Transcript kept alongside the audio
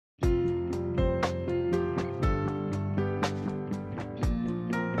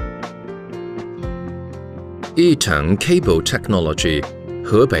Yiteng Cable Technology,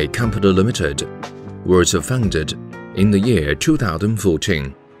 Hebei Company Limited, was founded in the year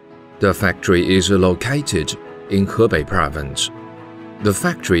 2014. The factory is located in Hebei Province. The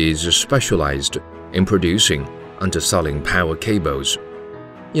factory is specialized in producing and selling power cables,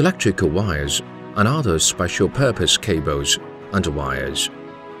 electrical wires, and other special-purpose cables and wires.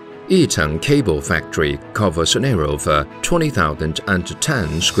 Yiteng Cable Factory covers an area of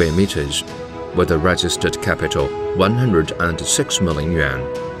 20,010 square meters, with a registered capital 106 million yuan.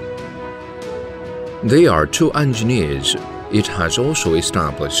 There are 2 engineers. It has also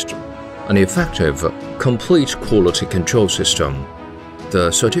established an effective, complete quality control system.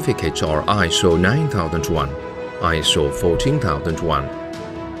 The certificates are ISO 9001, ISO 14001,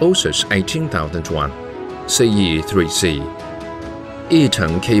 OSIS 18001, CE 3C.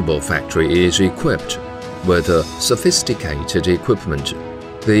 Yiteng Cable Factory is equipped with sophisticated equipment.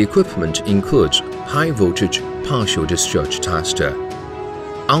 The equipment includes high-voltage partial discharge tester,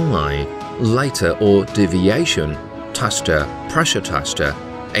 online, later or deviation tester, pressure tester,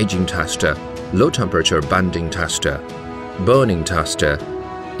 aging tester, low-temperature banding tester, burning tester,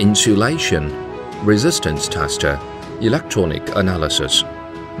 insulation, resistance tester, electronic analysis,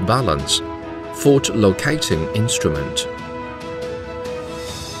 balance, fault locating instrument,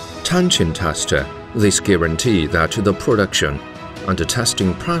 tension tester. This guarantees that the production and the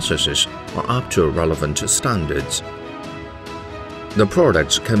testing processes are up to relevant standards. The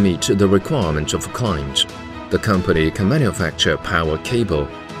products can meet the requirements of clients. The company can manufacture power cable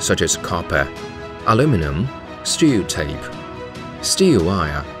such as copper, aluminum, steel tape, steel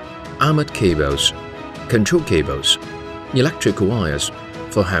wire, armored cables, control cables, electrical wires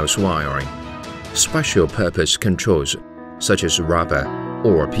for house wiring, special purpose controls such as rubber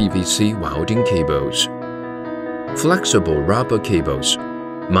or PVC welding cables, flexible rubber cables,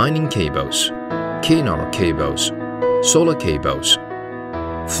 mining cables, canal cables, solar cables,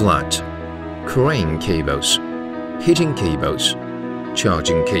 flat, crane cables, heating cables,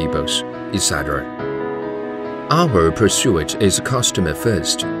 charging cables, etc. Our pursuit is customer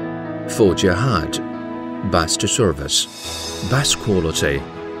first, forge ahead, best service, best quality,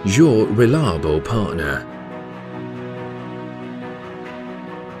 your reliable partner.